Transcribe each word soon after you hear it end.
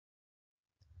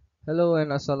Hello and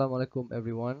assalamualaikum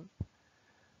everyone.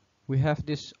 We have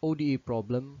this ODE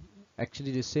problem,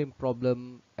 actually the same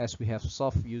problem as we have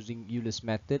solved using Euler's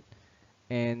method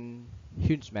and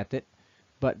Heun's method,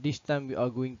 but this time we are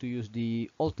going to use the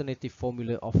alternative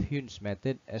formula of Heun's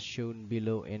method as shown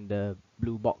below in the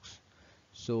blue box.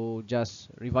 So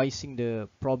just revising the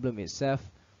problem itself,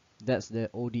 that's the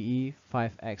ODE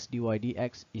 5x dy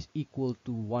dx is equal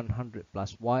to 100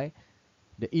 plus y.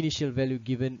 The initial value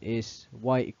given is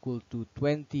y equal to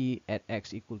 20 at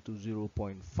x equal to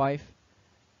 0.5,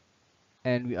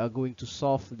 and we are going to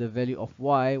solve the value of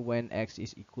y when x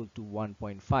is equal to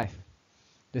 1.5.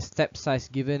 The step size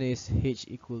given is h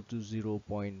equal to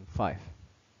 0.5.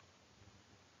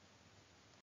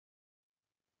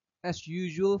 As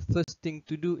usual, first thing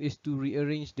to do is to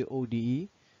rearrange the ODE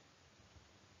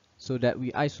so that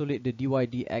we isolate the dy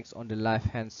dx on the left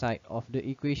hand side of the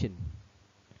equation.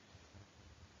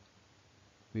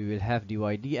 We will have dy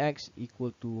dx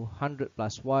equal to 100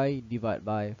 plus y divided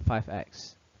by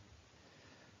 5x.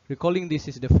 Recalling this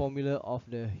is the formula of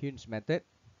the Heun's method.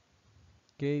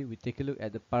 Okay, we take a look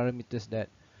at the parameters that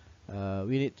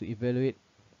we need to evaluate,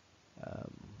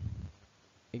 um,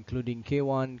 including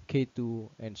k1, k2,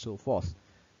 and so forth.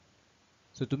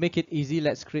 So to make it easy,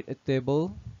 let's create a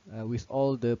table with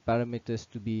all the parameters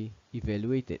to be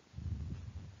evaluated.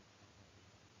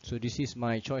 So this is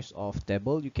my choice of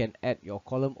table. You can add your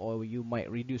column, or you might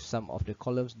reduce some of the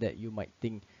columns that you might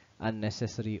think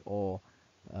unnecessary or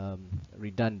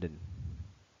redundant.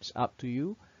 It's up to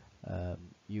you.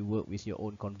 You work with your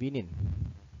own convenience.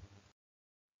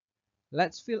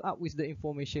 Let's fill up with the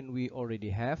information we already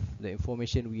have. The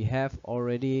information we have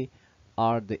already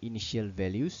are the initial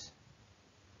values.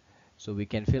 So we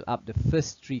can fill up the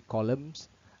first three columns.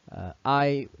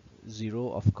 I0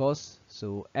 of course,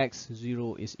 so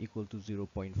x0 is equal to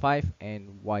 0.5 and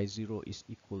y0 is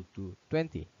equal to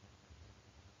 20.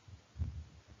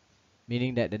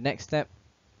 Meaning that the next step,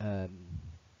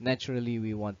 naturally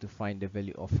we want to find the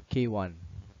value of k1.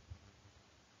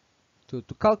 So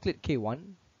to calculate k1,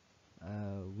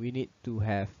 we need to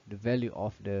have the value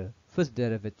of the first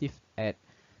derivative at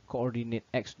coordinate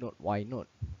x0, y0.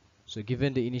 So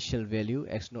given the initial value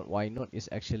x0, y0 is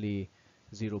actually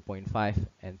 0.5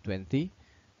 and 20.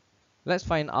 Let's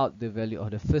find out the value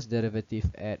of the first derivative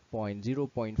at point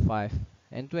 0.5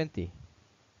 and 20.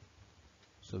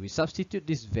 So we substitute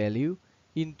this value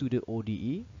into the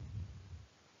ODE,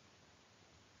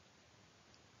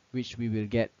 which we will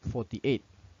get 48.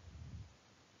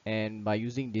 And by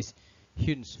using this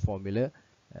Heun's formula,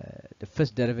 the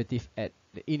first derivative at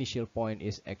the initial point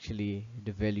is actually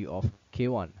the value of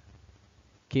k1.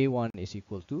 k1 is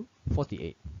equal to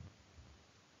 48.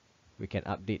 We can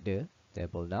update the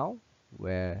table now,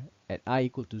 where at I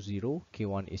equal to 0,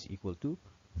 k1 is equal to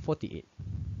 48.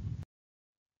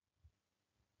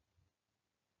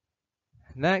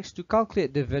 Next, to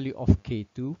calculate the value of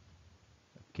k2,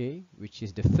 okay, which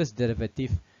is the first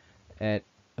derivative at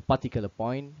a particular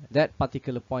point, that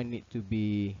particular point need to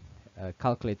be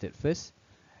calculated first.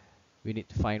 We need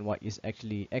to find what is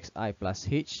actually xi plus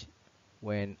h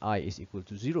when I is equal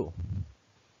to 0.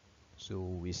 So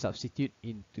we substitute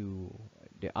into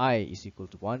the I is equal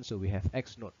to 1, so we have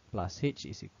x0 plus h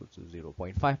is equal to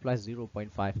 0.5 plus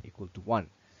 0.5 equal to 1.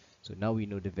 So now we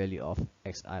know the value of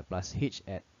xi plus h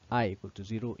at I equal to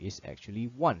 0 is actually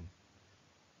 1.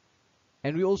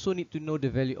 And we also need to know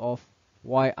the value of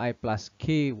yi plus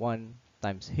k1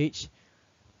 times h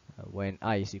when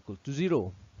I is equal to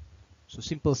 0. So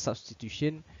simple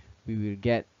substitution, we will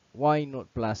get y0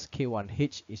 plus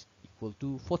k1h is equal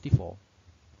to 44.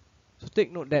 So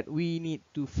take note that we need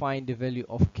to find the value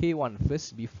of k1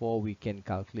 first before we can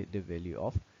calculate the value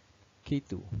of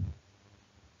k2.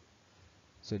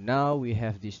 So now we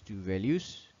have these two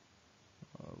values,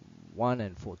 1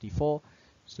 and 44.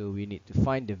 So we need to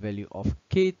find the value of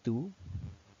k2,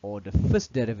 or the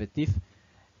first derivative,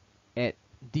 at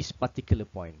this particular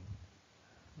point,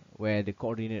 where the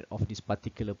coordinate of this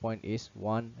particular point is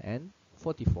 1 and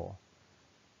 44.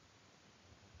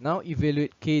 Now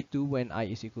evaluate k2 when I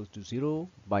is equal to 0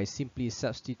 by simply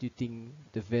substituting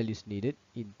the values needed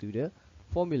into the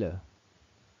formula.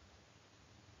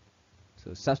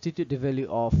 So substitute the value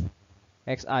of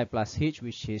xi plus h,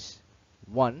 which is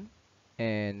 1,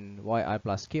 and yi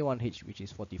plus k1h, which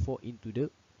is 44, into the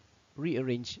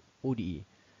rearranged ODE.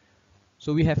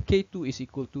 So we have k2 is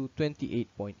equal to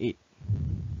 28.8.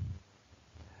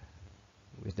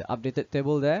 With the updated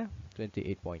table there,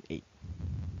 28.8.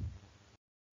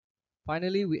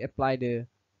 Finally, we apply the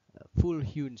full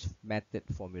Heun's method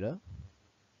formula,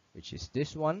 which is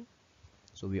this one.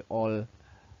 So we all,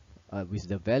 with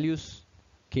the values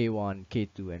K1,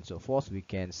 K2 and so forth, we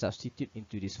can substitute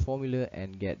into this formula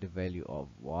and get the value of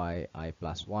yi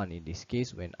plus 1 in this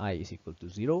case when I is equal to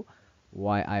 0,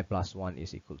 yi plus 1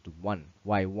 is equal to 1,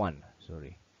 y1,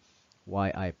 sorry,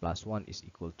 yi plus 1 is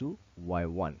equal to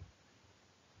y1.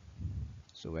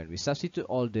 So when we substitute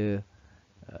all the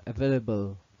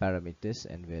available parameters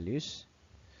and values,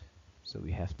 so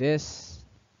we have this,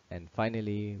 and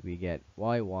finally we get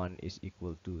y1 is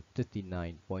equal to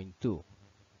 39.2.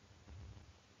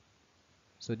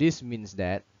 So this means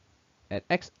that at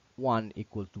x1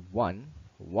 equal to 1,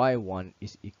 y1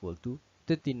 is equal to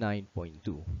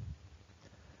 39.2.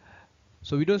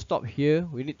 So we don't stop here,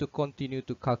 we need to continue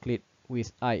to calculate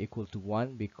with I equal to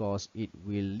 1 because it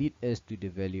will lead us to the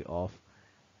value of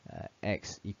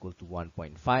x equal to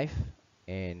 1.5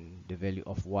 and the value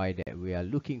of y that we are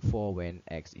looking for when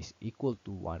x is equal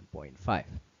to 1.5.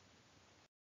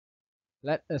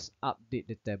 Let us update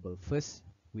the table first.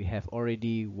 We have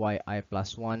already yi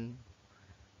plus 1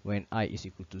 when I is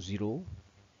equal to 0,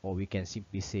 or we can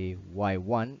simply say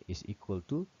y1 is equal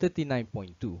to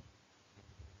 39.2.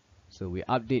 So we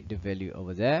update the value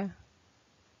over there,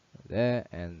 there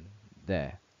and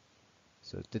there.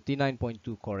 So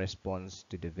 39.2 corresponds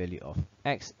to the value of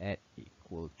x at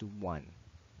equal to 1.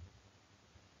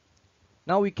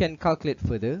 Now we can calculate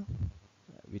further.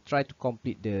 We try to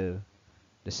complete the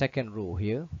second row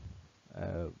here,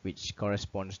 which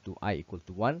corresponds to I equal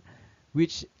to 1,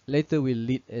 which later will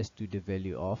lead us to the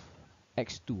value of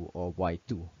x2 or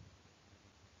y2.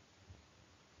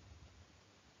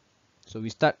 So we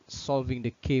start solving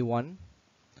the k1.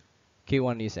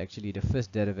 K1 is actually the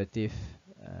first derivative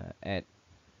at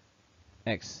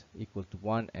x equal to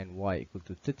 1 and y equal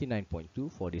to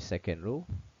 39.2 for the second row.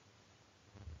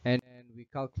 And we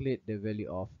calculate the value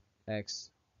of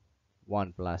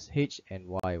x1 plus h and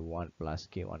y1 plus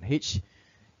k1h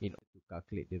in order to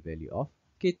calculate the value of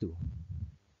k2.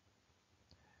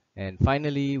 And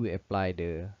finally, we apply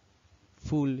the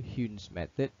full Heun's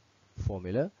method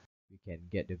formula. We can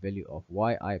get the value of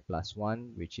yi plus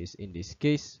 1, which is in this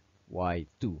case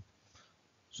y2.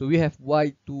 So we have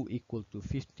y2 equal to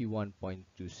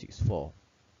 51.264.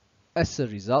 As a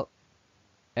result,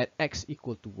 at x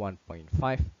equal to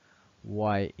 1.5,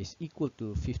 y is equal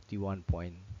to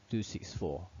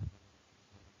 51.264.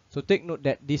 So take note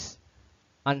that this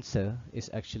answer is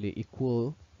actually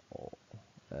equal or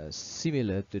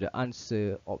similar to the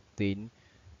answer obtained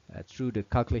through the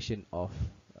calculation of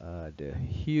the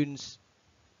Heun's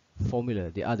formula,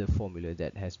 the other formula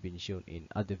that has been shown in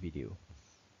other video.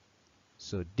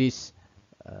 So this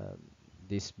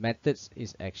methods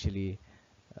is actually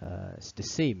the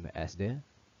same as the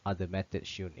other method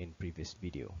shown in previous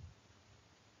video.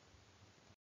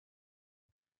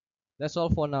 That's all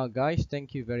for now, guys.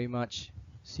 Thank you very much.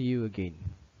 See you again.